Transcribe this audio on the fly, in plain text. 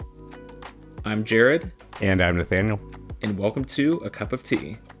I'm Jared. And I'm Nathaniel. And welcome to A Cup of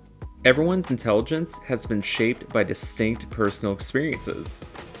Tea. Everyone's intelligence has been shaped by distinct personal experiences.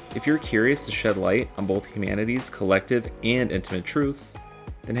 If you're curious to shed light on both humanity's collective and intimate truths,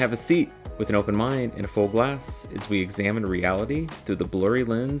 then have a seat with an open mind and a full glass as we examine reality through the blurry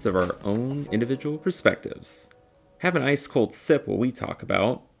lens of our own individual perspectives. Have an ice cold sip while we talk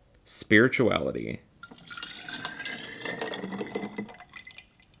about spirituality.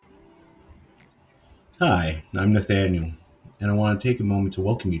 Hi, I'm Nathaniel, and I want to take a moment to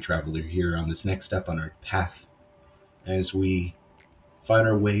welcome you, traveler, here on this next step on our path as we find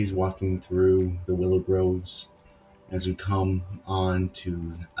our ways walking through the willow groves as we come on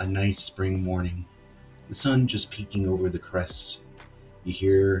to a nice spring morning. The sun just peeking over the crest. You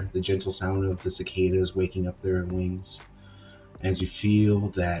hear the gentle sound of the cicadas waking up their wings as you feel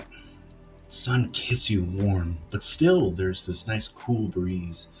that sun kiss you warm, but still there's this nice cool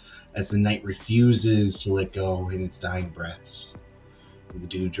breeze as the night refuses to let go in its dying breaths. The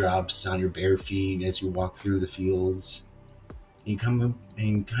dewdrops on your bare feet as you walk through the fields. You come up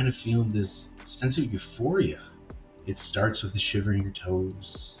and kind of feel this sense of euphoria. It starts with a shiver in your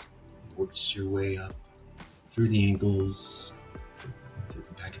toes, works your way up through the ankles, through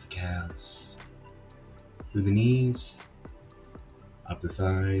the back of the calves, through the knees, up the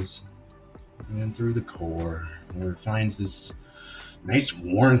thighs, and through the core, where it finds this nice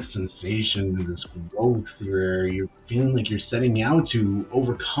warmth sensation, this growth where you're feeling like you're setting out to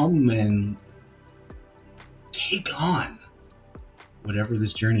overcome and take on whatever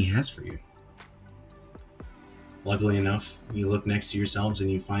this journey has for you. Luckily enough, you look next to yourselves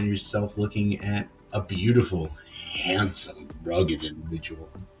and you find yourself looking at a beautiful, handsome, rugged individual.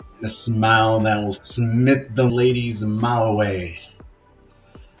 A smile that will smite the ladies a mile away.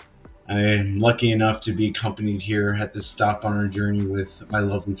 I'm lucky enough to be accompanied here at this stop on our journey with my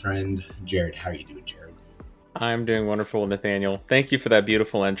lovely friend, Jared. How are you doing, Jared? I'm doing wonderful, Nathaniel. Thank you for that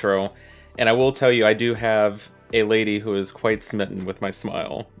beautiful intro. And I will tell you, I do have a lady who is quite smitten with my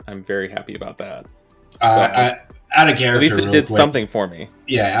smile. I'm very happy about that. Out of character, at least it did something for me.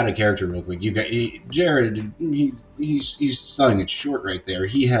 Yeah, out of character, real quick. You got Jared. He's selling it short right there.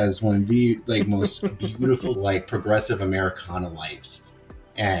 He has one of the most beautiful, progressive Americana lives,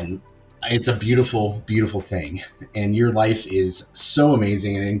 and it's a beautiful, beautiful thing. And your life is so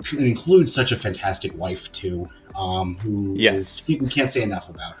amazing, and it includes such a fantastic wife too. Who yes, we can't say enough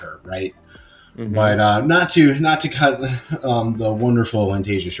about her, right? Mm-hmm. But not to cut the wonderful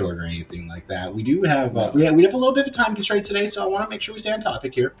Antasia short or anything like that. We do have we have a little bit of time constraint today, so I want to make sure we stay on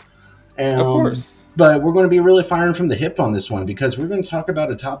topic here. Of course, but we're going to be really firing from the hip on this one because we're going to talk about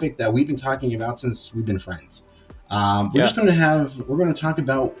a topic that we've been talking about since we've been friends. We're going to talk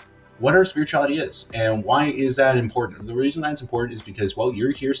about what our spirituality is and why is that important. The reason that's important is because, well,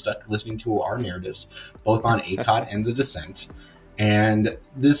 you're here stuck listening to our narratives, both on ACOT and the Descent. And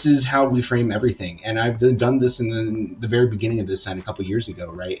this is how we frame everything. And I've done this in the very beginning of this a couple years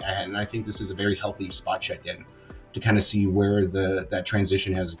ago, right? And I think this is a very healthy spot check-in to kind of see where that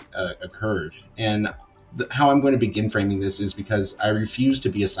transition has occurred. And how I'm going to begin framing this is because I refuse to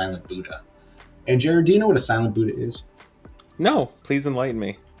be a silent Buddha. And Jared, do you know what a silent Buddha is? No, please enlighten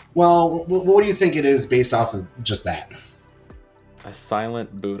me. Well, what do you think it is based off of just that? A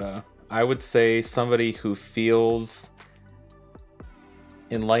silent Buddha. I would say somebody who feels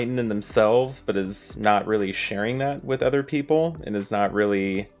enlightened in themselves, but is not really sharing that with other people, and is not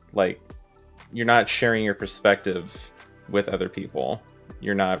really you're not sharing your perspective with other people.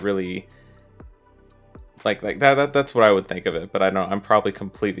 You're not really like that. That's what I would think of it, but I know I'm probably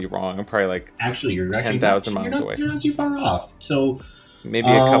completely wrong. I'm probably you're 10,000 miles away. You're not too far off. So maybe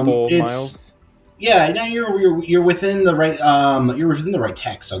a couple miles. Yeah, now you're within the right you're within the right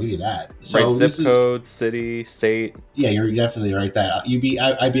text. I'll give you that. So right zip code, city, state. Yeah, you're definitely right. That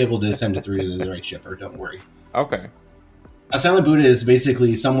I'd be able to send it through to the right shipper. Don't worry. Okay. A silent Buddha is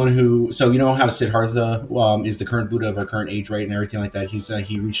basically someone who. So you know how Siddhartha is the current Buddha of our current age, right, and everything like that.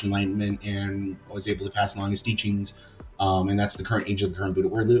 He reached enlightenment and was able to pass along his teachings, and that's the current age of the current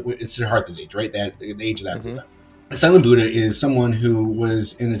Buddha. It's Siddhartha's age, right? That the age of that Buddha. A silent Buddha is someone who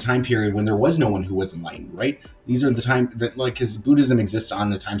was in a time period when there was no one who was enlightened, right? These are the time that, because Buddhism exists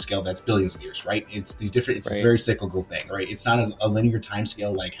on a time scale that's billions of years, right? It's these different. It's this very cyclical thing, right? It's not a linear time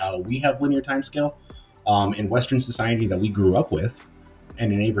scale like how we have linear time scale in Western society that we grew up with,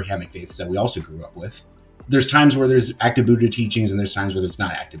 and in Abrahamic faiths that we also grew up with. There's times where there's active Buddha teachings, and there's times where there's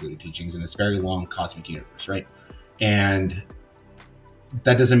not active Buddha teachings in this very long cosmic universe, right? And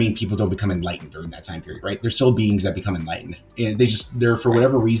that doesn't mean people don't become enlightened during that time period, right? There's still beings that become enlightened. And they're for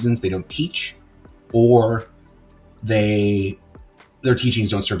whatever reasons, they don't teach, or they their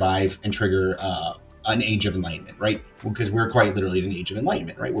teachings don't survive and trigger an age of enlightenment, right? Because we're quite literally in an age of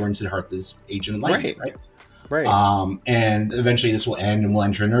enlightenment, right? We're in Siddhartha's age of enlightenment, right? And eventually this will end and we'll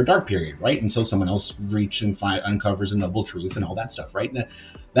enter into a dark period, right? Until someone else uncovers a noble truth and all that stuff, right?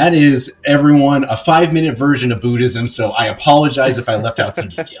 That is, everyone, a 5-minute version of Buddhism, so I apologize if I left out some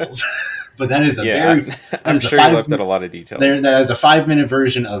details. But that is I'm sure you left out a lot of details. That is a 5-minute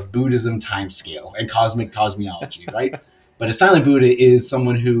version of Buddhism timescale and cosmic cosmology, right? But a silent Buddha is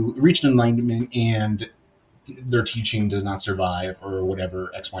someone who reached enlightenment and their teaching does not survive or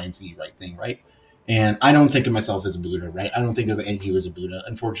whatever X, Y, and Z right thing, right? And I don't think of myself as a Buddha, right? I don't think of you as a Buddha,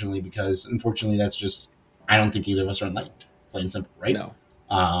 unfortunately, because that's just, I don't think either of us are enlightened, plain and simple, right? No.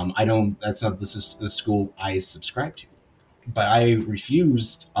 That's not the school I subscribe to. But I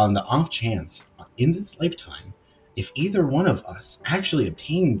refused on the off chance in this lifetime, if either one of us actually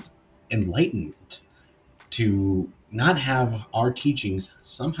obtains enlightenment, to not have our teachings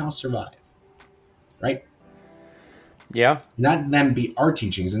somehow survive, right? Yeah. Not them be our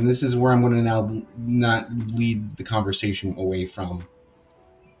teachings. And this is where I'm going to now not lead the conversation away from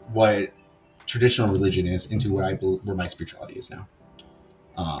what traditional religion is into where my spirituality is now.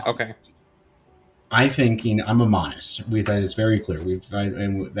 Okay. I think, I'm a monist. That is very clear.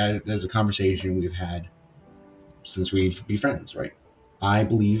 And that is a conversation we've had since we've been friends, right? I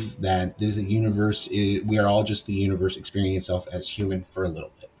believe that this universe we are all just the universe experiencing itself as human for a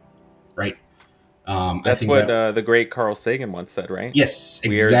little bit, right? That's what the great Carl Sagan once said, right? Yes,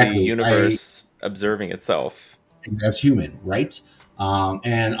 exactly. We are the universe observing itself as human, right?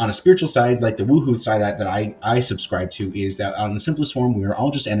 And on a spiritual side, like the woohoo side that I subscribe to, is that on the simplest form, we are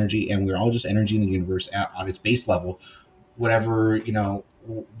all just energy, and we're all just energy in the universe on its base level. Whatever,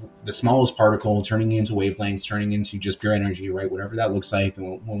 the smallest particle turning into wavelengths, turning into just pure energy, right? Whatever that looks like.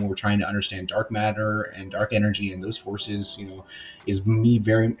 And when we're trying to understand dark matter and dark energy and those forces,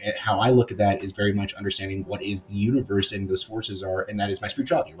 how I look at that is very much understanding what is the universe and those forces are. And that is my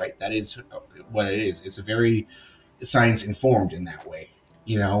spirituality, right? That is what it is. It's a very science informed in that way,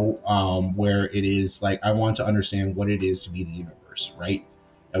 where it is like, I want to understand what it is to be the universe, right?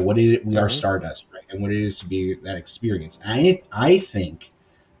 And we are stardust, right? And what it is to be that experience. And I think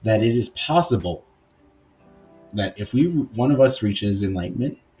that it is possible that if one of us reaches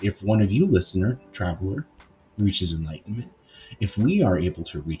enlightenment, if one of you, listener, traveler, reaches enlightenment, if we are able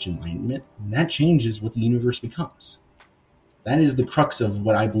to reach enlightenment, that changes what the universe becomes. That is the crux of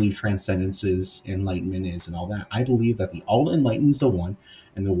what I believe transcendence is, enlightenment is, and all that. I believe that the all enlightens the one,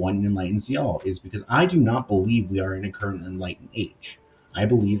 and the one enlightens the all, is because I do not believe we are in a current enlightened age. I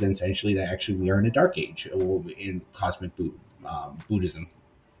believe then essentially that actually we are in a dark age in cosmic Buddhism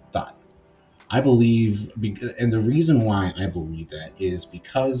thought. I believe, and the reason why I believe that is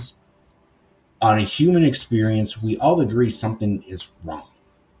because on a human experience, we all agree something is wrong.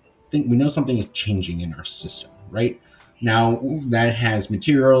 We know something is changing in our system, right? Now, that has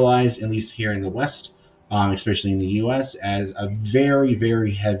materialized, at least here in the West, especially in the U.S., as a very,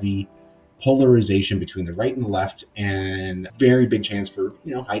 very heavy polarization between the right and the left, and very big chance for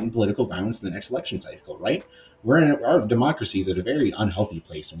heightened political violence in the next election cycle, right? Our democracy is at a very unhealthy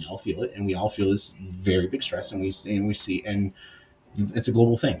place, and we all feel it, and we all feel this very big stress, and we see, and it's a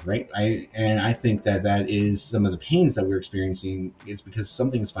global thing, right? I think that is some of the pains that we're experiencing is because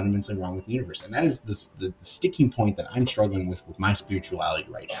something is fundamentally wrong with the universe, and that is the sticking point that I'm struggling with my spirituality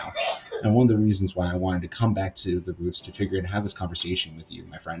right now, and one of the reasons why I wanted to come back to the roots to figure and have this conversation with you,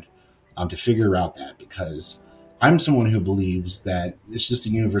 my friend, to figure out that, because I'm someone who believes that it's just the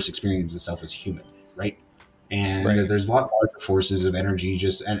universe experiences itself as human, right? And there's a lot of larger forces of energy,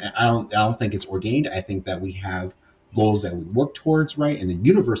 and I don't think it's ordained. I think that we have goals that we work towards, right? And the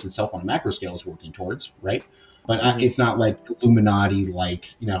universe itself on a macro scale is working towards, right? But it's not like Illuminati,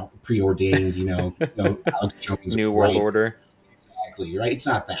 like, preordained, Alex Jones, New World Order. Exactly, right? It's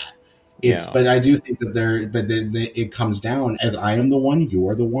not that. But I do think that it comes down as I am the one, you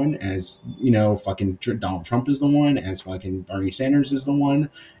are the one, as, fucking Donald Trump is the one, as fucking Bernie Sanders is the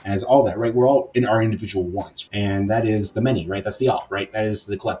one, as all that, right? We're all in our individual ones. And that is the many, right? That's the all, right? That is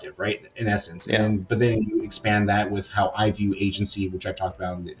the collective, right? In essence. Yeah. But then you expand that with how I view agency, which I've talked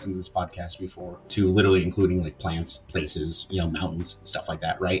about in this podcast before, to literally including like plants, places, mountains, stuff like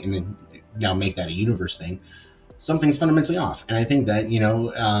that, right? And then now make that a universe thing. Something's fundamentally off. And I think that,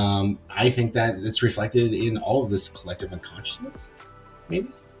 I think that it's reflected in all of this collective unconsciousness, maybe.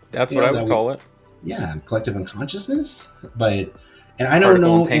 That's what I would call it. Yeah, collective unconsciousness. And I don't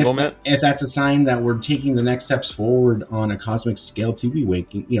know if that's a sign that we're taking the next steps forward on a cosmic scale to be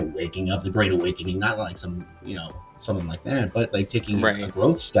waking up, the Great Awakening, not like some, something like that, but like taking a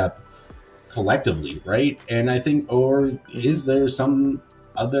growth step collectively, right? And I think, or is there some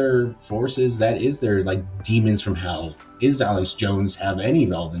other forces that is there, like demons from hell? Is Alex Jones have any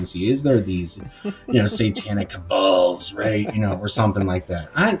relevancy? Is there these, satanic cabals, right? Or something like that?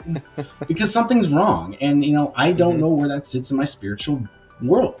 Because something's wrong, and I don't know where that sits in my spiritual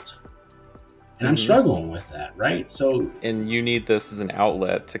world, and I'm struggling with that, right? So, and you need this as an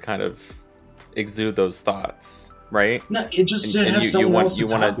outlet to kind of exude those thoughts. Right? No, it just to have someone else to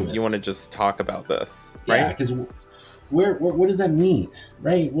talk with. You want to just talk about this, right? Yeah, because what does that mean,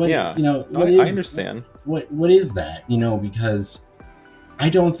 right? What, yeah, what I understand. What is that? Because I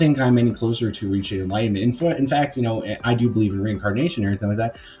don't think I'm any closer to reaching enlightenment. In fact, I do believe in reincarnation and everything like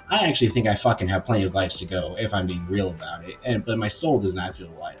that. I actually think I fucking have plenty of lives to go if I'm being real about it. But my soul does not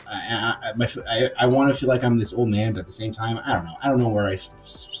feel like I want to feel like I'm this old man, but at the same time, I don't know. I don't know where I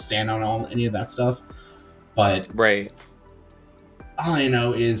stand on any of that stuff. But right, all I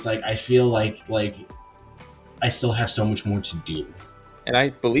know is I feel like I still have so much more to do, and I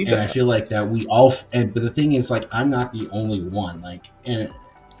believe that. And I feel like that we all. But the thing is, I'm not the only one, and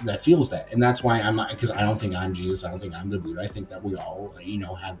that feels that, and that's why I'm not, because I don't think I'm Jesus. I don't think I'm the Buddha. I think that we all,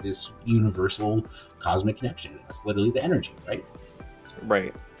 have this universal cosmic connection. That's literally the energy, right?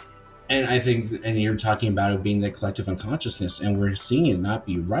 Right. And I think, and you're talking about it being the collective unconsciousness, and we're seeing it not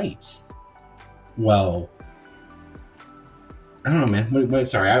be right. Well, I don't know, man.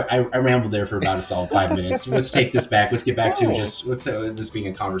 Sorry, I rambled there for about a solid 5 minutes. Let's take this back. Let's get back to this being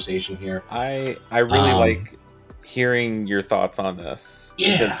a conversation here. I really like hearing your thoughts on this.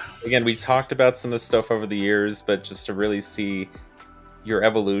 Yeah. Because, again, we've talked about some of the stuff over the years, but just to really see your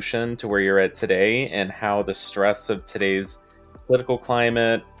evolution to where you're at today and how the stress of today's political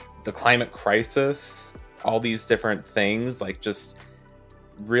climate, the climate crisis, all these different things, just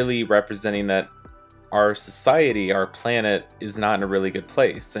really representing that our society, our planet is not in a really good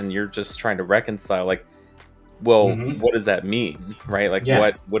place, and you're just trying to reconcile what does that mean, right?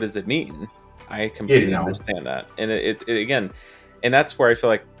 What does it mean? I completely understand that. And it again, and that's where I feel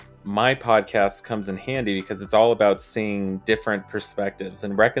like my podcast comes in handy, because it's all about seeing different perspectives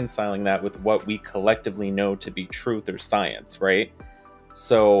and reconciling that with what we collectively know to be truth or science, right?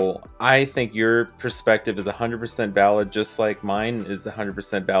 So I think your perspective is 100% valid, just like mine is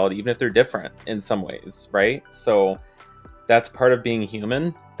 100% valid, even if they're different in some ways, right? So that's part of being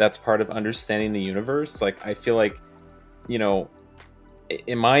human. That's part of understanding the universe. I feel like,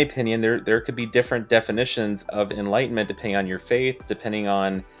 in my opinion, there could be different definitions of enlightenment depending on your faith, depending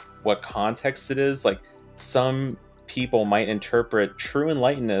on what context it is. Some people might interpret true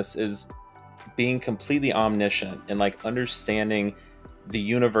enlightenedness as being completely omniscient and understanding the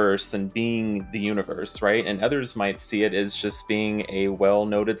universe and being the universe, right? And others might see it as just being a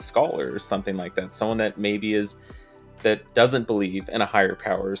well-noted scholar or something like that, someone that maybe that doesn't believe in a higher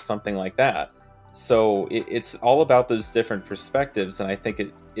power or something like that. So it's all about those different perspectives, and I think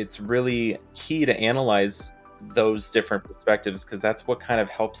it's really key to analyze those different perspectives, because that's what kind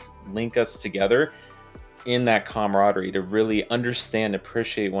of helps link us together in that camaraderie to really understand,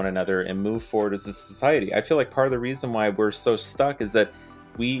 appreciate one another, and move forward as a society. I feel like part of the reason why we're so stuck is that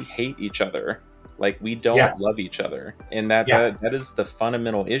we hate each other. We don't love each other. And that is the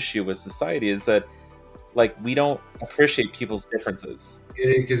fundamental issue with society, is that we don't appreciate people's differences.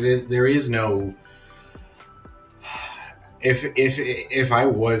 Because there is no... If I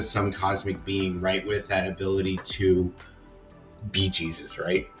was some cosmic being, right, with that ability to be Jesus,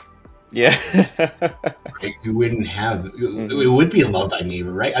 right? Yeah. We wouldn't have... It would be a love thy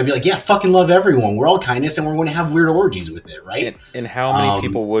neighbor, right? I'd be like, yeah, fucking love everyone. We're all kindness, and we're going to have weird orgies with it, right? And how many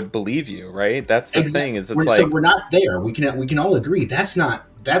people would believe you, right? That's the thing, is so we're not there. We can all agree that's not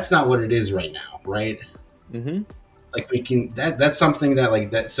what it is right now, right? Mm-hmm. We can... That's something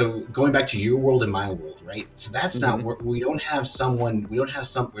that So going back to your world and my world, right? So that's not... We don't have someone...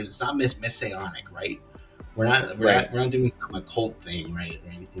 It's not messianic, right? We're not doing some occult thing, right,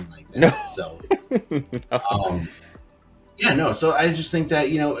 or anything like that. No. So, So I just think that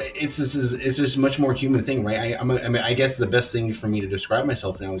it's just much more human thing, right? I guess the best thing for me to describe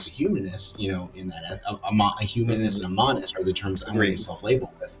myself now is a humanist. In that a humanist and a monist are the terms I'm going to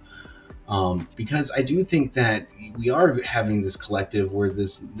self-label with. Because I do think that we are having this collective where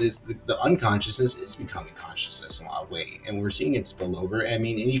the unconsciousness is becoming consciousness in a lot of way, and we're seeing it spill over. I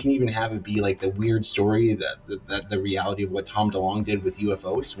mean, and you can even have it be the weird story that the reality of what Tom DeLonge did with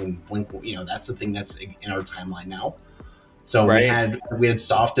UFOs when Blink. That's the thing that's in our timeline now. So we had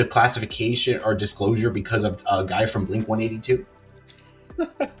soft classification or disclosure because of a guy from Blink 182.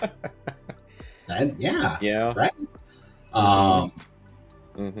 Right.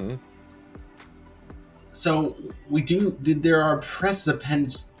 So there are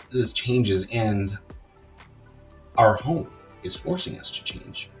precedents this changes, and our home is forcing us to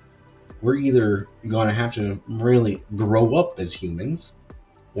change. We're either going to have to really grow up as humans,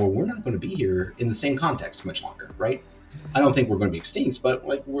 or we're not going to be here in the same context much longer, right? I don't think we're going to be extinct, but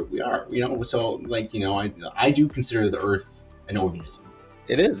like we are, So like I do consider the Earth an organism.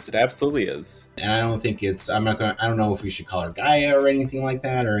 It is. It absolutely is. And I don't think it's. I don't know if we should call her Gaia or anything like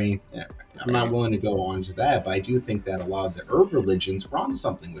that, or anything. I'm not willing to go on to that, but I do think that a lot of the herb religions were onto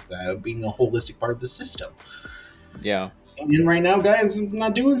something with that, of being a holistic part of the system. Yeah. And right now, guys,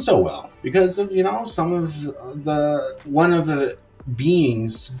 not doing so well because of some of one of the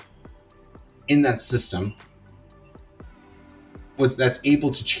beings in that system that's able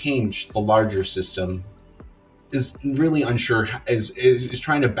to change the larger system is really unsure, is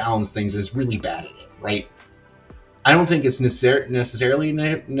trying to balance things, is really bad at it, right? I don't think it's necessarily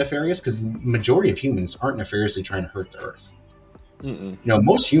nefarious, because majority of humans aren't nefariously trying to hurt the Earth. Mm-mm.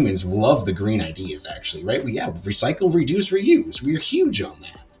 Most humans love the green ideas, actually, right? Recycle, reduce, reuse. We're huge on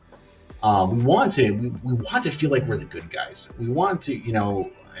that. We want to feel like we're the good guys. We want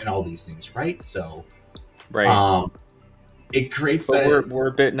to, and all these things, right? So, right. It creates but that. We're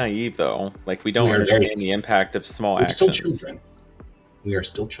a bit naive, though. Like, we don't understand the impact of small actions. Still children. We are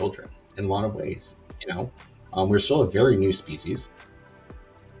still children in a lot of ways. We're still a very new species.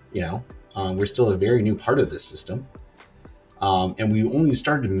 We're still a very new part of this system. And we only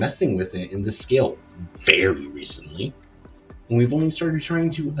started messing with it in this scale very recently. And we've only started trying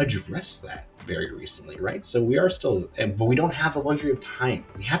to address that very recently, right? So we are still, but we don't have the luxury of time.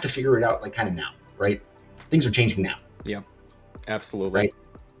 We have to figure it out, like, kind of now, right? Things are changing now. Yeah, absolutely. Right.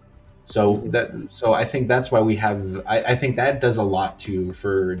 So I think that's why we have. I think that does a lot too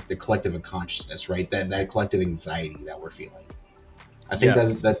for the collective unconsciousness, right? That collective anxiety that we're feeling. I think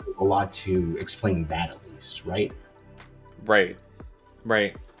that's a lot to explain that, at least, right? Right.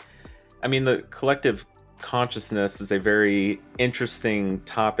 I mean, the collective consciousness is a very interesting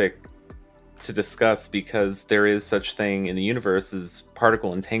topic to discuss, because there is such thing in the universe as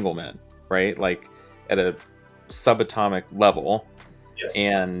particle entanglement, right? Like at a subatomic level. Yes.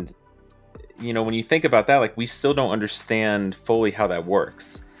 And when you think about that, like, we still don't understand fully how that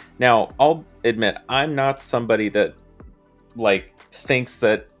works. Now, I'll admit, I'm not somebody that like thinks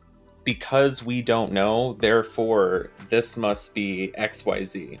that because we don't know, therefore this must be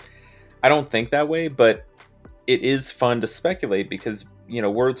XYZ. I don't think that way, but it is fun to speculate, because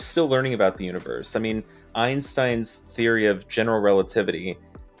we're still learning about the universe. I mean, Einstein's theory of general relativity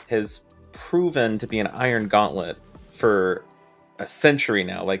has proven to be an iron gauntlet for a century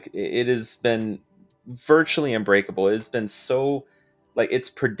now. Like, it has been virtually unbreakable. It has been so, like, its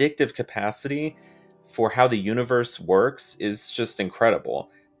predictive capacity for how the universe works is just incredible.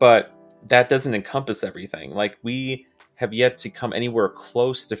 But that doesn't encompass everything. Like, we have yet to come anywhere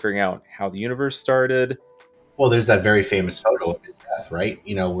close to figuring out how the universe started. Well, there's that very famous photo of his death, right?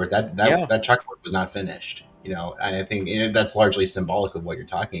 Where that chalkboard was not finished. I think that's largely symbolic of what you're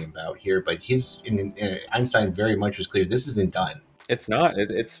talking about here. But Einstein very much was clear. This isn't done. It's not.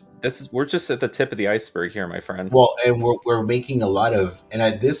 We're just at the tip of the iceberg here, my friend. Well, and we're making a lot of,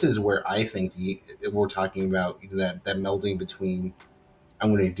 and this is where I think we're talking about that melding between. I'm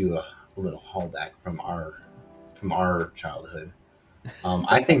going to do a little haulback from our childhood.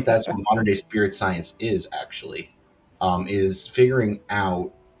 I think that's what modern day spirit science is actually, is figuring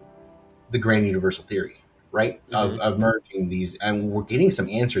out the grand universal theory, right? Mm-hmm. Of merging these, and we're getting some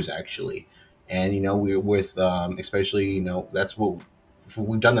answers actually. And we're with especially that's what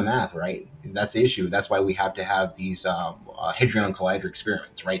we've done the math, right? That's the issue. That's why we have to have these hadron collider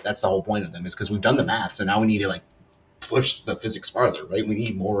experiments, right? That's the whole point of them, is because we've done the math. So now we need to like push the physics farther, right? We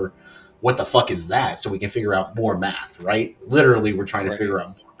need more. What the fuck is that? So we can figure out more math, right? Literally, we're trying to figure out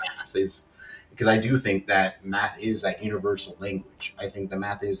more math, is because I do think that math is that universal language. I think the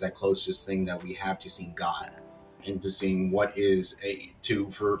math is that closest thing that we have to seeing God, and to seeing what is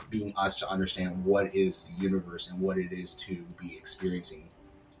for being us to understand what is the universe and what it is to be experiencing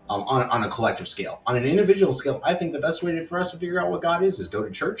on a collective scale. On an individual scale, I think the best way for us to figure out what God is go to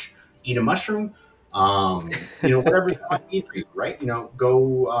church, eat a mushroom, whatever God eat for you, right?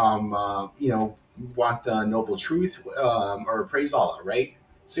 Go, want the noble truth, or praise Allah, right?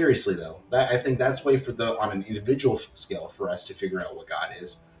 Seriously though, I think that's way on an individual scale for us to figure out what God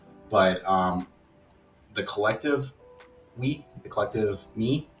is. But the collective me,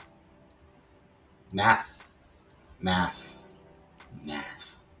 math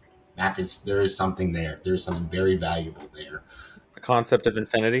is, there is something there. There's something very valuable there. The concept of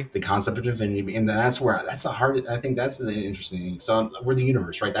infinity, and that's the hard. I think that's the interesting thing. So we're the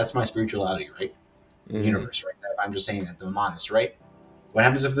universe, right? That's my spirituality, right? Mm-hmm. Universe, right? I'm just saying that, the monist, right? What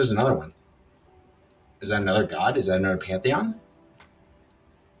happens if there's another one? Is that another god? Is that another pantheon?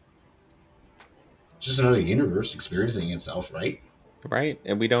 It's just another universe experiencing itself, right? Right.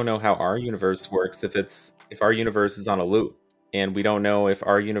 And we don't know how our universe works if our universe is on a loop. And we don't know if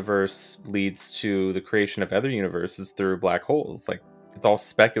our universe leads to the creation of other universes through black holes. Like, it's all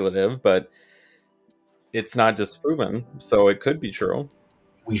speculative, but it's not disproven, so it could be true.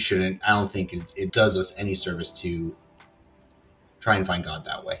 We shouldn't. I don't think it does us any service to try and find God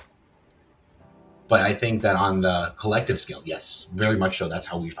that way. But I think that on the collective scale, yes, very much so. That's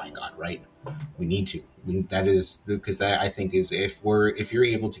how we find God, right? We need to. That is because that I think is if you're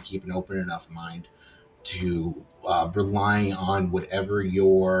able to keep an open enough mind to rely on whatever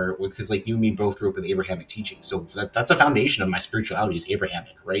because like you and me both grew up with Abrahamic teaching, so that's a foundation of my spirituality is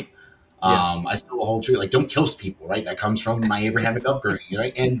Abrahamic, right? Yes. I still hold true, like don't kill people, right? That comes from my Abrahamic upbringing,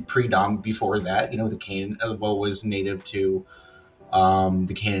 right? And before that, the Canaan, what was native to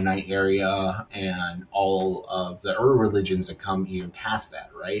the Canaanite area and all of the Ur religions that come even past that,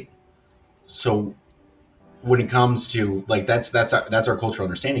 right? So when it comes to like that's our cultural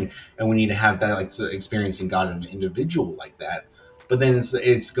understanding, and we need to have that like experiencing God in an individual like that. But then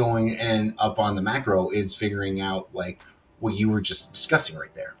it's going and up on the macro, it's figuring out like what you were just discussing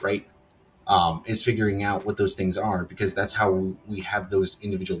right there, right? Is figuring out what those things are, because that's how we have those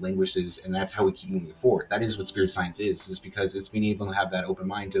individual languages, and that's how we keep moving forward. That is what spirit science is because it's being able to have that open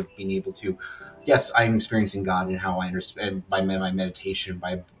mind of being able to, yes, I'm experiencing God and how I understand by my meditation,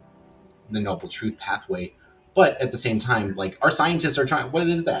 by the noble truth pathway. But at the same time, like our scientists are trying, what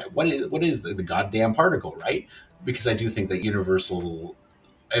is that? What is the goddamn particle, right? Because I do think that universal,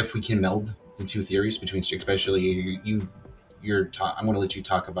 if we can meld the two theories between, especially I'm going to let you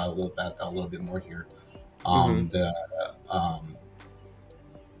talk about a little bit more here. I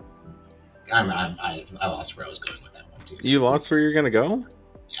lost where I was going with that one too. So you lost where you're going to go?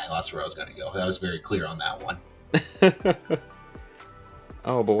 Yeah, I lost where I was going to go. That was very clear on that one.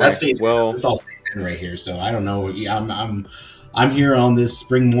 Oh, boy. This all stays in right here. So I don't know. I'm here on this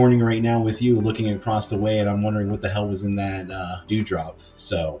spring morning right now with you, looking across the way, and I'm wondering what the hell was in that dewdrop.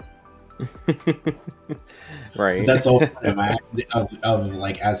 So. Right. That's all of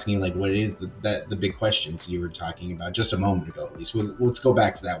like asking like what is the big questions you were talking about just a moment ago. At least let's go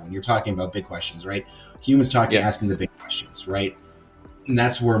back to that one. You're talking about big questions, right? Humans talking, yes. Asking the big questions, right? And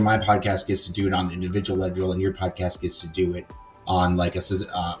that's where my podcast gets to do it on an individual level, and your podcast gets to do it on like an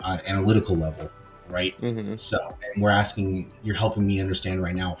analytical level, right? Mm-hmm. So, and you're helping me understand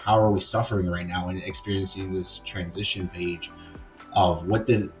right now, how are we suffering right now and experiencing this transition page of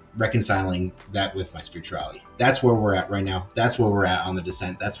reconciling that with my spirituality. That's where we're at right now. That's where we're at on the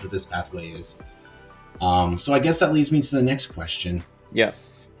descent. That's what this pathway is. So I guess that leads me to the next question.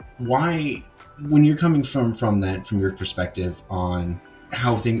 Yes. Why, when you're coming from your perspective on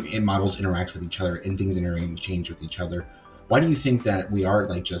how models interact with each other and things interchange with each other, why do you think that we are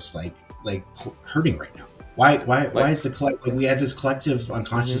just hurting right now? Why is we have this collective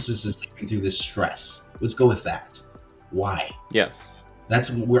unconsciousness is living through this stress? Let's go with that. Why? Yes.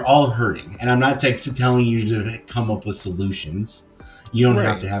 We're all hurting, and I'm not telling you to come up with solutions. You don't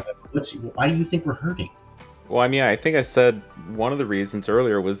have to have it. Why do you think we're hurting? Well, I mean, I think I said one of the reasons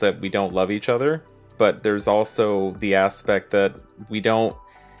earlier was that we don't love each other, but there's also the aspect that we don't.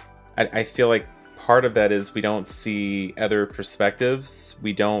 I feel like part of that is we don't see other perspectives.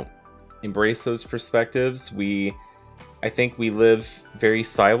 We don't embrace those perspectives. I think we live very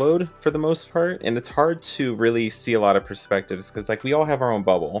siloed for the most part, and it's hard to really see a lot of perspectives because we all have our own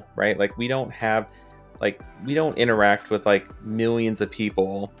bubble, right? We don't interact with millions of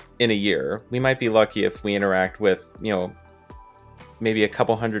people in a year. We might be lucky if we interact with, maybe a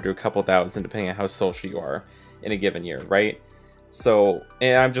couple hundred or a couple thousand, depending on how social you are in a given year, right? So,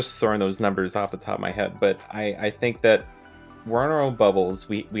 and I'm just throwing those numbers off the top of my head, but I think that we're in our own bubbles.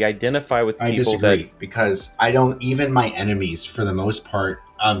 We identify with people. I disagree because I don't, even my enemies for the most part,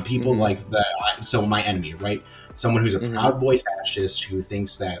 people like that. So my enemy, right? Someone who's a proud boy fascist who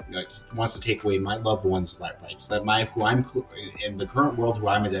thinks that wants to take away my loved ones' rights. That who I'm in the current world, who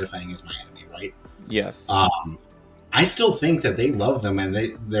I'm identifying as my enemy, right? Yes. I still think that they love them and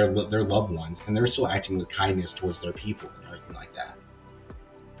they're loved ones, and they're still acting with kindness towards their people and everything like that.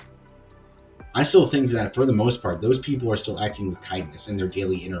 I still think that for the most part, those people are still acting with kindness in their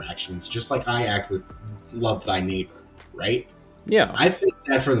daily interactions, just like I act with love thy neighbor, right? Yeah. I think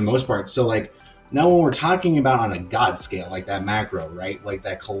that for the most part. So now when we're talking about on a God scale, like that macro, right? Like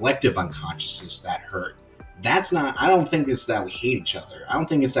that collective unconsciousness, that hurt. That's not, I don't think it's that we hate each other. I don't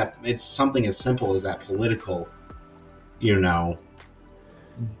think it's that it's something as simple as that political,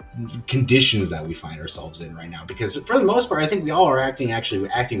 conditions that we find ourselves in right now. Because for the most part, I think we all are acting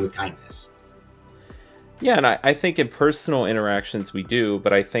with kindness. Yeah, and I think in personal interactions we do,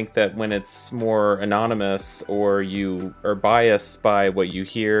 but I think that when it's more anonymous or you are biased by what you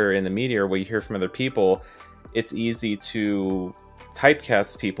hear in the media or what you hear from other people, it's easy to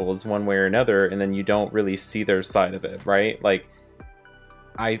typecast people as one way or another, and then you don't really see their side of it, right? Like,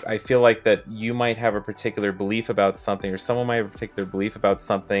 I feel like that you might have a particular belief about something, or someone might have a particular belief about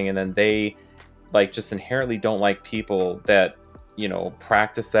something, and then they like just inherently don't like people that, you know,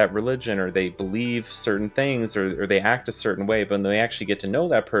 practice that religion, or they believe certain things, or they act a certain way. But when they actually get to know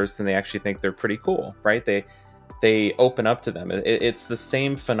that person, they actually think they're pretty cool, right? They open up to them. It's the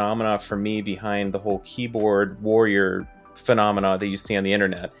same phenomena for me behind the whole keyboard warrior phenomena that you see on the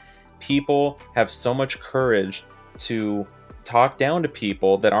internet. People have so much courage to talk down to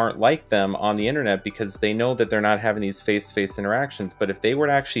people that aren't like them on the internet because they know that they're not having these face-to-face interactions. But if they were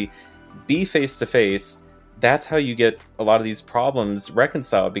to actually be face-to-face, that's how you get a lot of these problems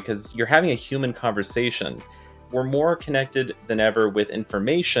reconciled, because you're having a human conversation. We're more connected than ever with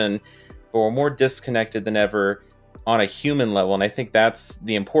information, but we're more disconnected than ever on a human level. And I think that's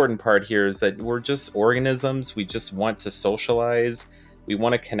the important part here, is that we're just organisms. We just want to socialize. We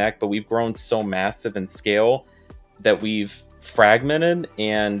want to connect, but we've grown so massive in scale that we've fragmented,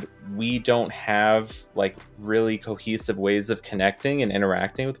 and we don't have like really cohesive ways of connecting and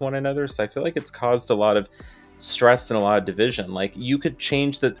interacting with one another. So I feel like it's caused a lot of stress and a lot of division. Like, you could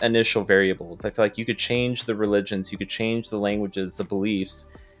change the initial variables. I feel like you could change the religions, you could change the languages, the beliefs.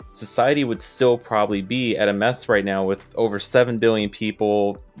 Society would still probably be at a mess right now with over 7 billion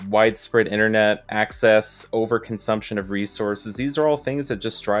people, widespread internet access, overconsumption of resources. These are all things that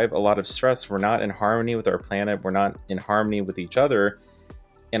just drive a lot of stress. We're not in harmony with our planet. We're not in harmony with each other.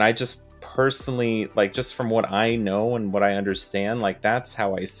 And I just personally, like, just from what I know and what I understand, like, that's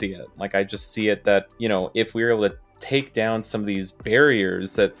how I see it. Like, I just see it that, you know, if we were able to take down some of these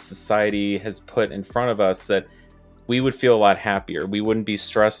barriers that society has put in front of us, that we would feel a lot happier. We wouldn't be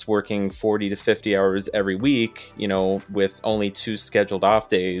stressed working 40 to 50 hours every week, you know, with only 2 scheduled off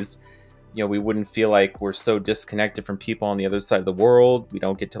days. You know, we wouldn't feel like we're so disconnected from people on the other side of the world. We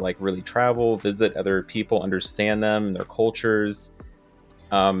don't get to like really travel, visit other people, understand them and their cultures,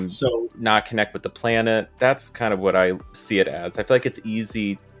 not connect with the planet. That's kind of what I see it as. I feel like it's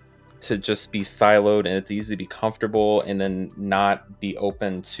easy to just be siloed, and it's easy to be comfortable and then not be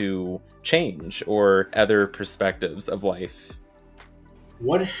open to change or other perspectives of life.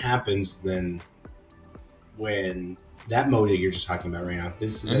 What happens then when that mode that you're just talking about right now,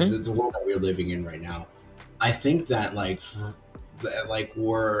 the world that we're living in right now? I think that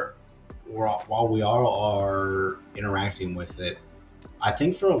while we all are interacting with it, I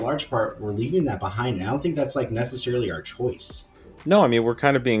think for a large part we're leaving that behind. And I don't think that's like necessarily our choice. No, I mean, we're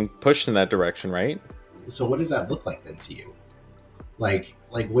kind of being pushed in that direction, right? So what does that look like then to you? Like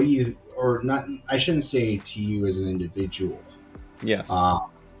what do you, or not, I shouldn't say to you as an individual. Yes.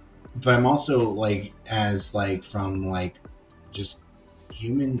 But I'm also like, as like from like just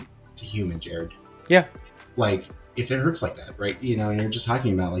human to human, Jared. Yeah. Like, if it hurts like that, right? You know, and you're just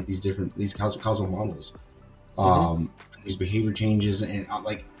talking about like these causal models, these behavior changes, and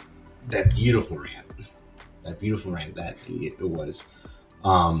like that beautiful rant that it was.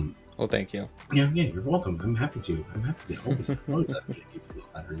 Well, thank you. Yeah, you're welcome. I'm happy to always happy to give you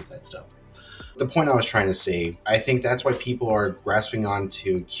that stuff. The point I was trying to say, I think that's why people are grasping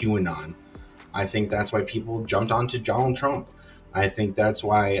onto QAnon. I think that's why people jumped onto Donald Trump. I think that's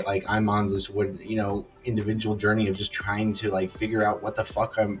why, like, I'm on this, individual journey of just trying to, like, figure out what the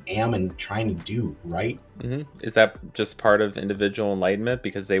fuck I am and trying to do, right? Mm-hmm. Is that just part of individual enlightenment?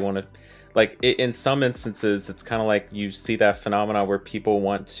 Because they want to, like, in some instances, it's kind of like you see that phenomena where people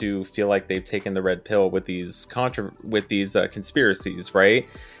want to feel like they've taken the red pill with these conspiracies, right?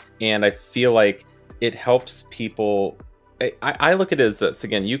 And I feel like it helps people. I look at it as this.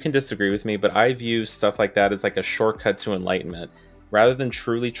 Again, you can disagree with me, but I view stuff like that as like a shortcut to enlightenment. Rather than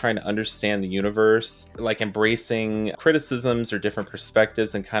truly trying to understand the universe, like embracing criticisms or different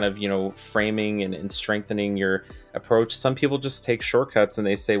perspectives and kind of, framing and strengthening your approach, some people just take shortcuts and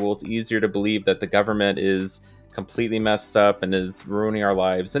they say, well, it's easier to believe that the government is completely messed up and is ruining our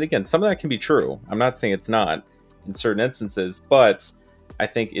lives. And again, some of that can be true. I'm not saying it's not in certain instances, but I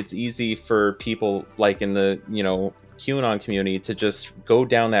think it's easy for people like in the, QAnon community to just go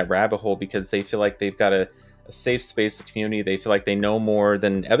down that rabbit hole because they feel like they've got a safe space, a community. They feel like they know more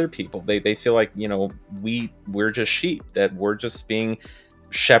than other people. They feel like, we're just sheep, that we're just being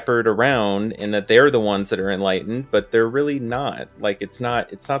shepherded around and that they're the ones that are enlightened, but they're really not. Like, it's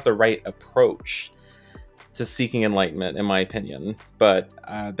not the right approach. to seeking enlightenment, in my opinion. But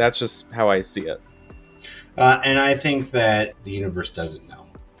that's just how I see it. And I think that the universe doesn't know.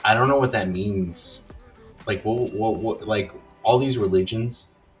 I don't know what that means. Like, what like all these religions,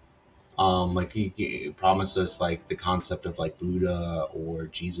 like you promise us like the concept of like Buddha or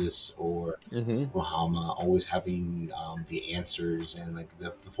Jesus or Muhammad always having the answers and like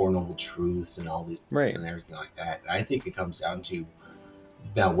the Four Noble Truths and all these things Right. and everything like that. And I think it comes down to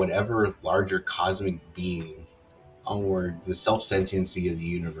that whatever larger cosmic being or the self-sentiency of the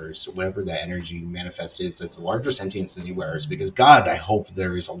universe, whatever that energy manifest is, that's a larger sentience than you are. Because God, I hope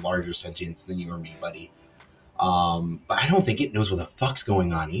there is a larger sentience than you or me, buddy. But I don't think it knows what the fuck's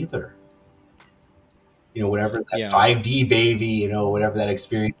going on either. You know, whatever that 5D baby, you know, whatever that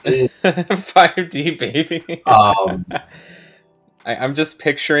experience is. 5D baby. I'm just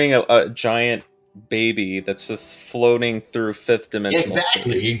picturing a giant baby that's just floating through fifth dimensional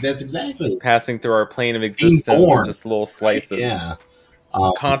space. That's exactly passing through our plane of existence in just little slices. Yeah.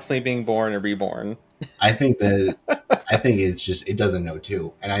 Constantly being born and reborn. I think it's just, it doesn't know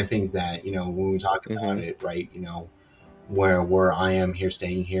too. And I think that, you know, when we talk about it, right, you know, where I am here,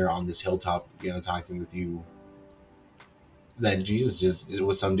 staying here on this hilltop, you know, talking with you, that Jesus just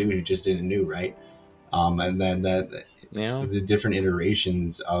was some dude who just didn't know, right? And then the different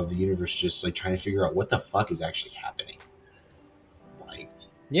iterations of the universe, just like trying to figure out what the fuck is actually happening.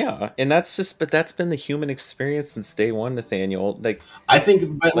 Yeah, and that's been the human experience since day one, Nathaniel. Like, I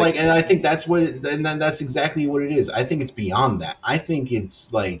think, but like, and I think that's what, and that's exactly what it is. I think it's beyond that. I think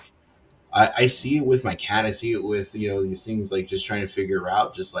it's like, I see it with my cat. I see it with, you know, these things, like just trying to figure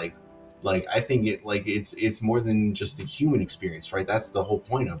out, just like I think it, like it's more than just the human experience, right? That's the whole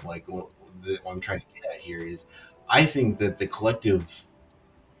point of like what I'm trying to get at here is, I think that the collective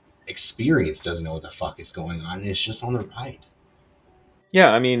experience doesn't know what the fuck is going on. And it's just on the ride.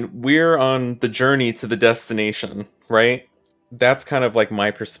 Yeah, I mean, we're on the journey to the destination, right? That's kind of like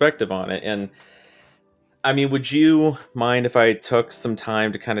my perspective on it. And I mean, would you mind if I took some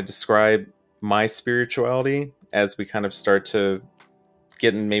time to kind of describe my spirituality as we kind of start to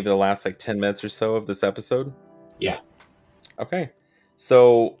get in maybe the last like 10 minutes or so of this episode? Yeah. Okay.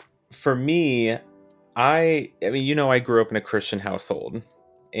 So for me, I mean, you know, I grew up in a Christian household,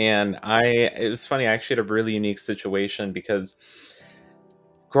 and it was funny. I actually had a really unique situation because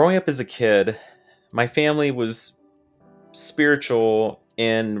growing up as a kid, my family was spiritual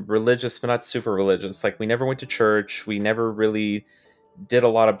and religious, but not super religious. Like, we never went to church. We never really did a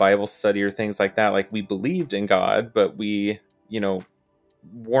lot of Bible study or things like that. Like, we believed in God, but we, you know,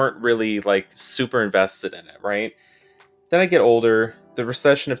 weren't really like super invested in it, right? Then I get older. The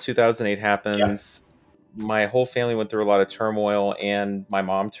recession of 2008 happens. Yeah. My whole family went through a lot of turmoil, and my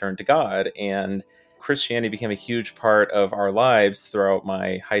mom turned to God, and Christianity became a huge part of our lives throughout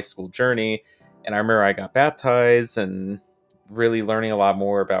my high school journey. And I remember I got baptized and really learning a lot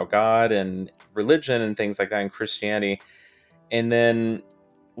more about God and religion and things like that in Christianity. And then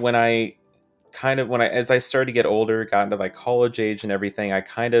as I started to get older, got into like college age and everything, I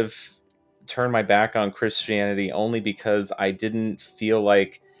kind of turned my back on Christianity only because I didn't feel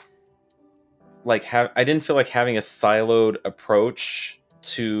like having a siloed approach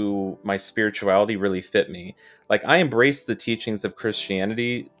to my spirituality really fit me. Like, I embrace the teachings of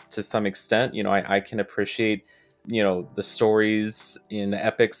Christianity to some extent. You know, I can appreciate, you know, the stories in the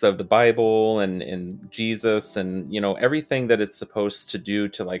epics of the Bible and Jesus, and, you know, everything that it's supposed to do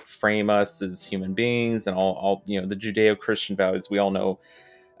to like frame us as human beings, and all you know, the Judeo-Christian values we all know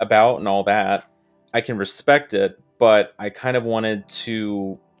about and all that. I can respect it, but I kind of wanted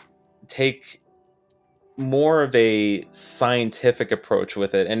to take more of a scientific approach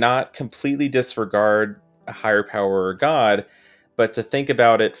with it and not completely disregard a higher power or God, but to think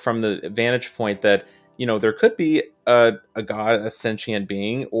about it from the vantage point that, you know, there could be a God, a sentient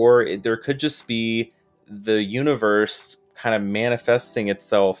being, or there could just be the universe kind of manifesting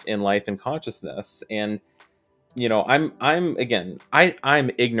itself in life and consciousness. And, you know, I'm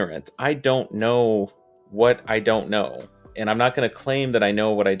ignorant. I don't know what I don't know. And I'm not going to claim that I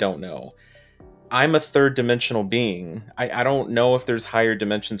know what I don't know. I'm a third dimensional being. I don't know if there's higher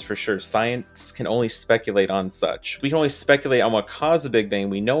dimensions for sure. Science can only speculate on such. We can only speculate on what caused the Big Bang.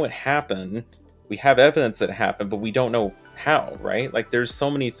 We know it happened. We have evidence that it happened, but we don't know how, right? Like, there's so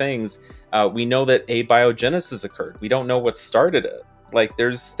many things. We know that abiogenesis occurred. We don't know what started it. Like,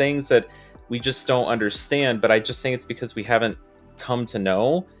 there's things that we just don't understand, but I just think it's because we haven't come to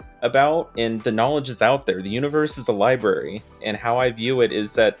know about, and the knowledge is out there. The universe is a library, and how I view it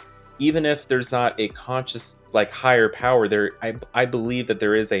is that even if there's not a conscious like higher power there, I believe that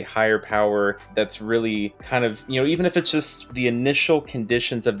there is a higher power that's really kind of, even if it's just the initial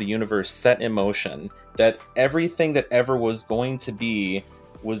conditions of the universe set in motion, that everything that ever was going to be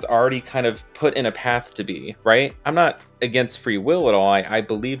was already kind of put in a path to be, right? I'm not against free will at all. I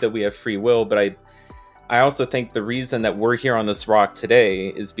believe that we have free will, but I also think the reason that we're here on this rock today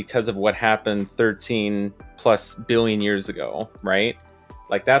is because of what happened 13 plus billion years ago, right?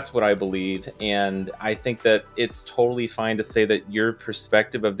 Like, that's what I believe. And I think that it's totally fine to say that your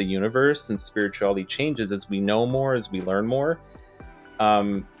perspective of the universe and spirituality changes as we know more, as we learn more.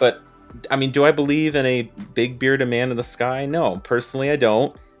 But I mean, do I believe in a big bearded man in the sky? No, personally, I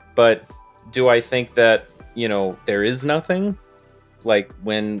don't. But do I think that, there is nothing? Like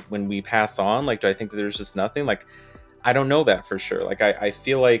when we pass on, like, do I think that there's just nothing? Like, I don't know that for sure. Like, I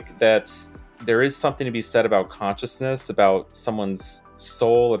feel like there is something to be said about consciousness, about someone's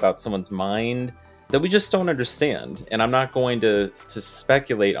soul, about someone's mind that we just don't understand. And I'm not going to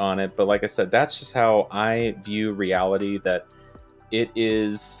speculate on it, but like I said, that's just how I view reality, that it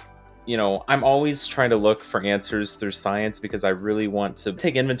is, I'm always trying to look for answers through science because I really want to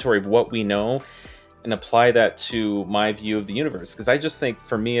take inventory of what we know and apply that to my view of the universe. Because I just think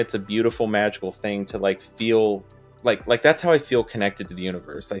for me, it's a beautiful, magical thing to like feel like that's how I feel connected to the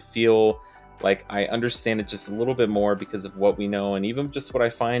universe. I feel like I understand it just a little bit more because of what we know, and even just what I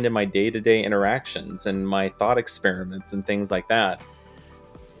find in my day-to-day interactions and my thought experiments and things like that.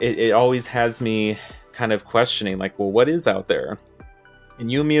 It always has me kind of questioning, like, well, what is out there?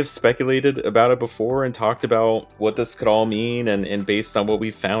 And you and me have speculated about it before and talked about what this could all mean, and based on what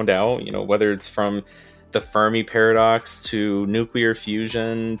we found out, whether it's from the Fermi paradox to nuclear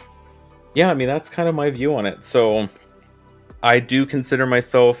fusion. Yeah, I mean, that's kind of my view on it. So I do consider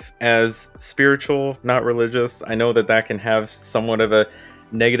myself as spiritual, not religious. I know that can have somewhat of a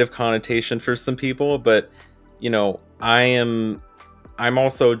negative connotation for some people, but I'm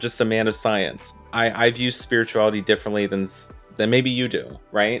also just a man of science. I view spirituality differently than maybe you do,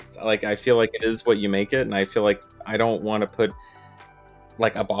 right? Like, I feel like it is what you make it, and I feel like I don't want to put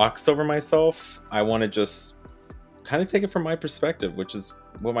like a box over myself. I want to just kind of take it from my perspective, which is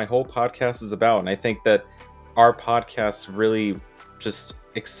what my whole podcast is about. And I think that our podcasts really just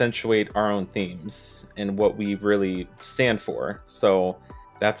accentuate our own themes and what we really stand for. So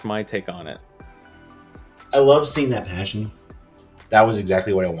that's my take on it. I love seeing that passion. That was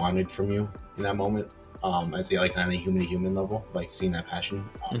exactly what I wanted from you in that moment. I'd say, like, on a human to human level, like seeing that passion,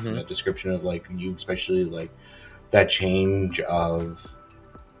 that description of like you, especially like that change of,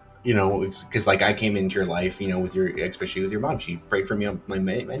 because like I came into your life, especially with your mom. She prayed for me like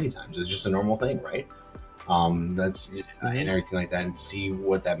many times. It's just a normal thing, right? That's and everything like that, and see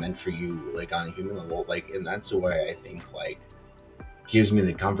what that meant for you, like on a human level, like, and that's the way I think like gives me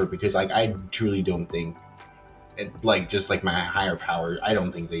the comfort, because like I truly don't think, like, just like my higher power, I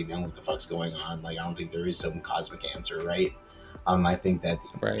don't think they know what the fuck's going on. Like, I don't think there is some cosmic answer, right? I think that the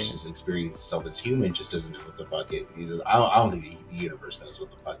universe's experience itself as human just doesn't know what the fuck it is. I don't think the universe knows what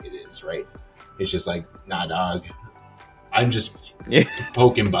the fuck it is, right? It's just like, nah, dog. I'm just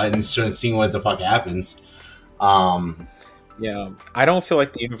poking buttons, trying to see what the fuck happens. Yeah, I don't feel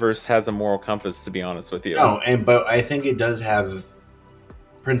like the universe has a moral compass, to be honest with you. No, but I think it does have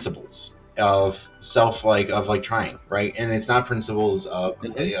principles of self, of trying, right? And it's not principles of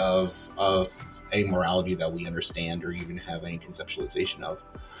any morality that we understand or even have any conceptualization of,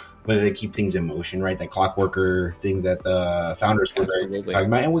 but they keep things in motion, right? That clockworker thing that the founders were talking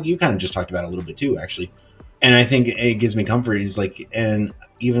about, and what you kind of just talked about a little bit too, actually. And I think it gives me comfort. Is like, and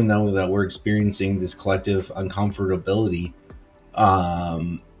even though that we're experiencing this collective uncomfortability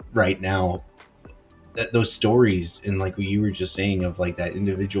right now, those stories and like what you were just saying of like that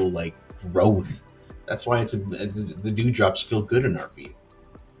individual like growth, that's why the dewdrops feel good in our feet,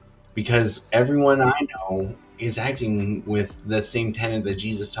 because everyone I know is acting with the same tenet that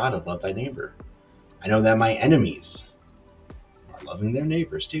Jesus taught of love thy neighbor. I know that my enemies are loving their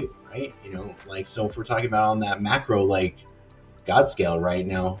neighbors too, right? Like, so if we're talking about on that macro like God scale right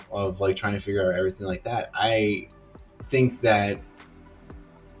now of like trying to figure out everything like that, I think that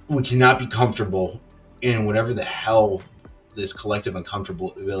we cannot be comfortable in whatever the hell this collective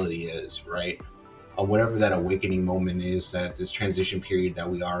uncomfortability is, right? Whatever that awakening moment is, that this transition period that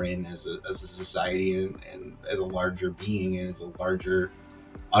we are in as a society and as a larger being and as a larger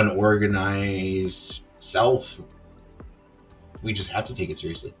unorganized self, we just have to take it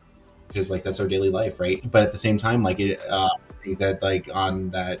seriously, because like that's our daily life, right? But at the same time, like I think that like on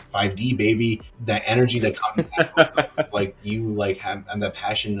that 5D baby, that energy that comes like you like have, and the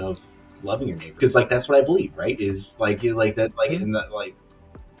passion of loving your neighbor, because like that's what I believe, right? Is like that, like in that, like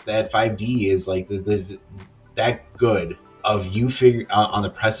that 5D is like that good of you figure on the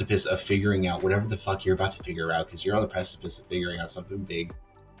precipice of figuring out whatever the fuck you're about to figure out, because you're on the precipice of figuring out something big.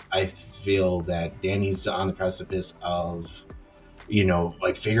 I feel that Danny's on the precipice of,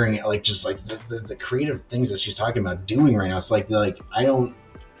 like figuring out, like just like the creative things that she's talking about doing right now. It's like I don't.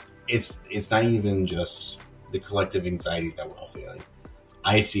 It's not even just the collective anxiety that we're all feeling.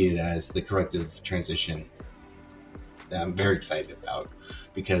 I see it as the collective transition that I'm very excited about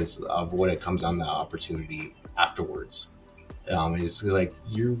because of what it comes on the opportunity afterwards. It's like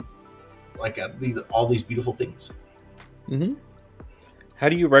you're like all these beautiful things. Mm-hmm. How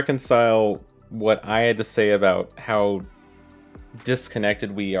do you reconcile what I had to say about how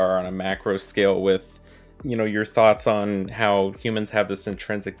disconnected we are on a macro scale with, your thoughts on how humans have this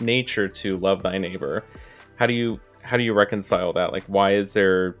intrinsic nature to love thy neighbor? How do you reconcile that? Like, why is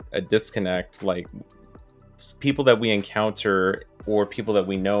there a disconnect? Like, people that we encounter or people that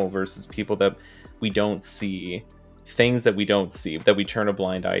we know versus people that we don't see, things that we don't see, that we turn a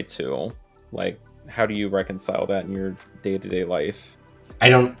blind eye to. Like, how do you reconcile that in your day-to-day life? I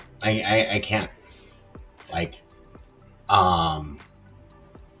can't. Like,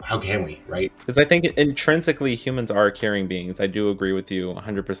 how can we, right? Because I think intrinsically humans are caring beings. I do agree with you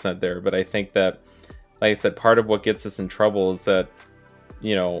 100% there, but I think that, like I said, part of what gets us in trouble is that,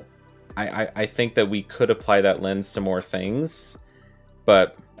 I think that we could apply that lens to more things,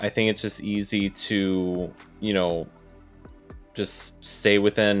 but I think it's just easy to, just stay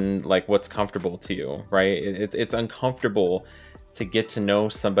within like what's comfortable to you, right? It's uncomfortable to get to know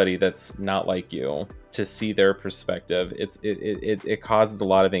somebody that's not like you, to see their perspective. It causes a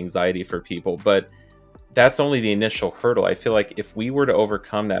lot of anxiety for people, but that's only the initial hurdle. I feel like if we were to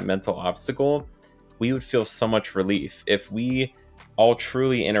overcome that mental obstacle, we would feel so much relief. If we all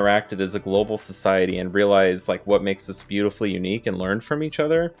truly interacted as a global society and realized like what makes us beautifully unique and learn from each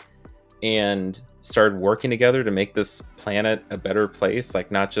other and started working together to make this planet a better place, like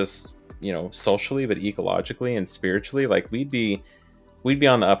not just, socially, but ecologically and spiritually, like we'd be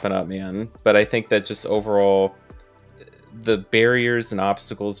on the up and up, man. But I think that just overall, the barriers and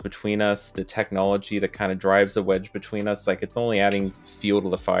obstacles between us, the technology that kind of drives a wedge between us, like it's only adding fuel to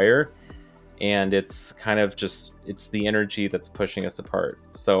the fire. And it's kind of just, it's the energy that's pushing us apart.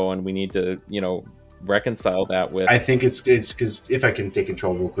 So, and we need to, reconcile that with... I think it's because if I can take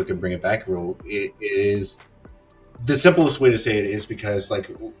control real quick and bring it back it is the simplest way to say it is because, like,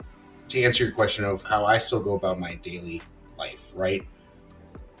 to answer your question of how I still go about my daily life, right?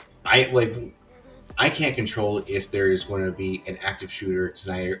 I can't control if there is going to be an active shooter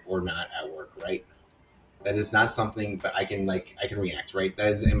tonight or not at work, right? That is not something that I can react, right?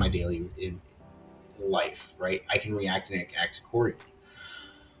 That is in my daily life, right? I can react and act accordingly.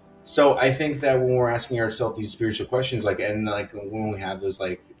 So I think that when we're asking ourselves these spiritual questions, when we have those,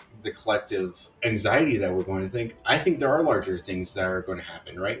 like, the collective anxiety that we're going to think, I think there are larger things that are going to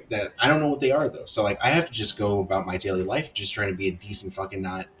happen, right? That I don't know what they are, though. So, like, I have to just go about my daily life just trying to be a decent fucking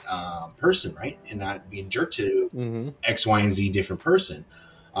not person, right? And not be a jerk to X, Y, and Z different person.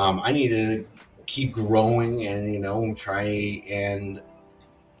 I need to keep growing and, try and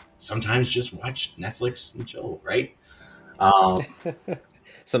sometimes just watch Netflix and chill, right?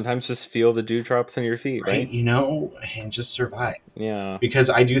 Sometimes just feel the dewdrops on your feet, right? And just survive. Yeah. Because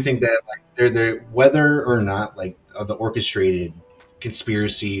I do think that, like, they're whether or not, like, the orchestrated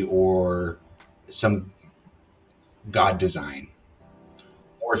conspiracy or some god design,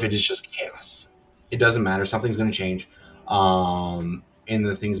 or if it is just chaos, it doesn't matter. Something's going to change. And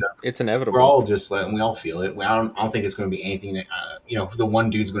the things that it's inevitable. We're all just like, we all feel it. I don't think it's going to be anything that the one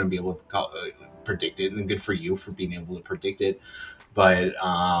dude's going to be able to predict it, and good for you for being able to predict it. But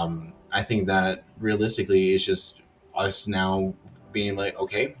I think that realistically, it's just us now being like,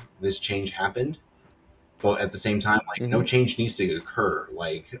 okay, this change happened, but at the same time, like, no change needs to occur.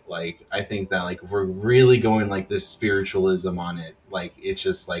 Like I think that, like, if we're really going like this spiritualism on it, like, it's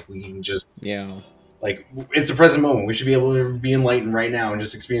just like we can just like, it's the present moment. We should be able to be enlightened right now and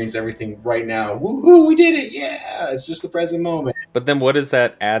just experience everything right now. Woohoo, we did it! Yeah, it's just the present moment. But then what does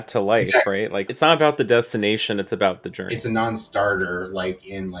that add to life, right? Like, it's not about the destination, it's about the journey. It's a non-starter, like,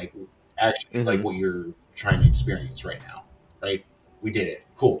 in, like, actually, like, what you're trying to experience right now, right? We did it.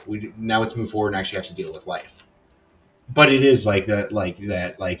 Cool. Now let's move forward and actually have to deal with life. But it is like that,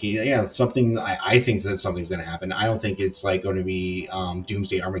 yeah, something, I think that something's going to happen. I don't think it's, like, going to be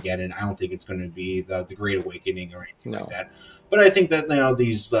Doomsday Armageddon. I don't think it's going to be the Great Awakening or anything like that. But I think that,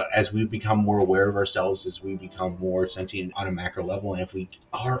 as we become more aware of ourselves, as we become more sentient on a macro level, and if we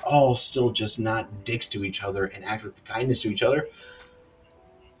are all still just not dicks to each other and act with kindness to each other,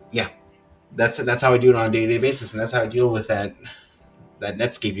 yeah, that's how I do it on a day-to-day basis, and that's how I deal with that that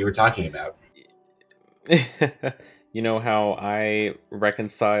Netscape you were talking about. You know how I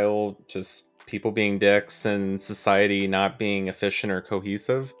reconcile just people being dicks and society not being efficient or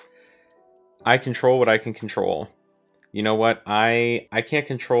cohesive? I control what I can control. You know what? I can't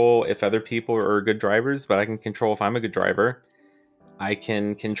control if other people are good drivers, but I can control if I'm a good driver. I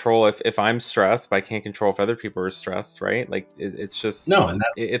can control if I'm stressed, but I can't control if other people are stressed, right? Like it's just No, and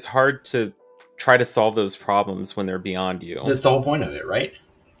that's it's hard to try to solve those problems when they're beyond you. that's the whole point of it, right?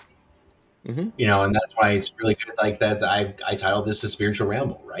 Hmm. You know, and that's why it's really good. Like that, I titled this a spiritual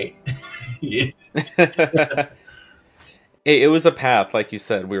ramble, right? Yeah. It was a path, like you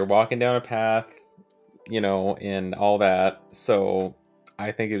said. We were walking down a path, and all that. So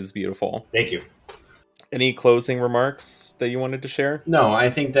I think it was beautiful. Thank you. Any closing remarks that you wanted to share? No, I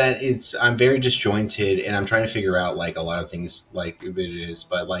think that I'm very disjointed, and I'm trying to figure out like a lot of things, like it is,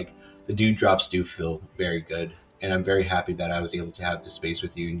 but like the dew drops do feel very good, and I'm very happy that I was able to have this space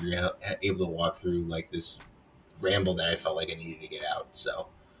with you, and you're able to walk through like this ramble that I felt like I needed to get out. So,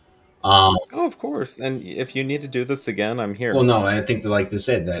 um, Oh, of course. And if you need to do this again, I'm well, here. no, I think that like they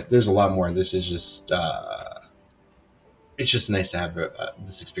said that there's a lot more. This is just it's just nice to have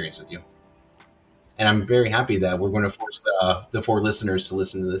this experience with you. And I'm very happy that we're going to force the four listeners to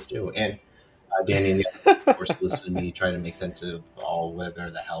listen to this too, and Danny and the other, of course, listen to me try to make sense of all whatever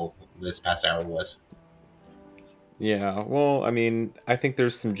the hell this past hour was. Yeah. Well, I mean, I think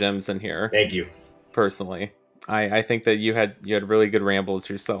there's some gems in here. Thank you. Personally, I think that you had really good rambles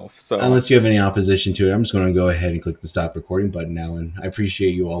yourself. So Unless you have any opposition to it, I'm just going to go ahead and click the stop recording button now. And I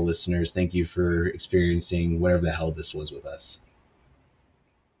appreciate you all listeners. Thank you for experiencing whatever the hell this was with us.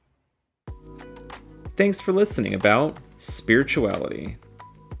 thanks for listening about spirituality.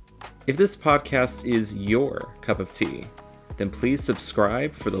 If this podcast is your cup of tea, then please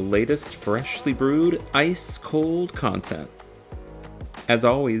subscribe for the latest freshly brewed, ice-cold content. As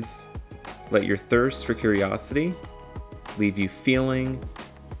always, let your thirst for curiosity leave you feeling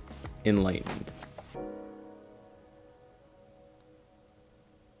enlightened.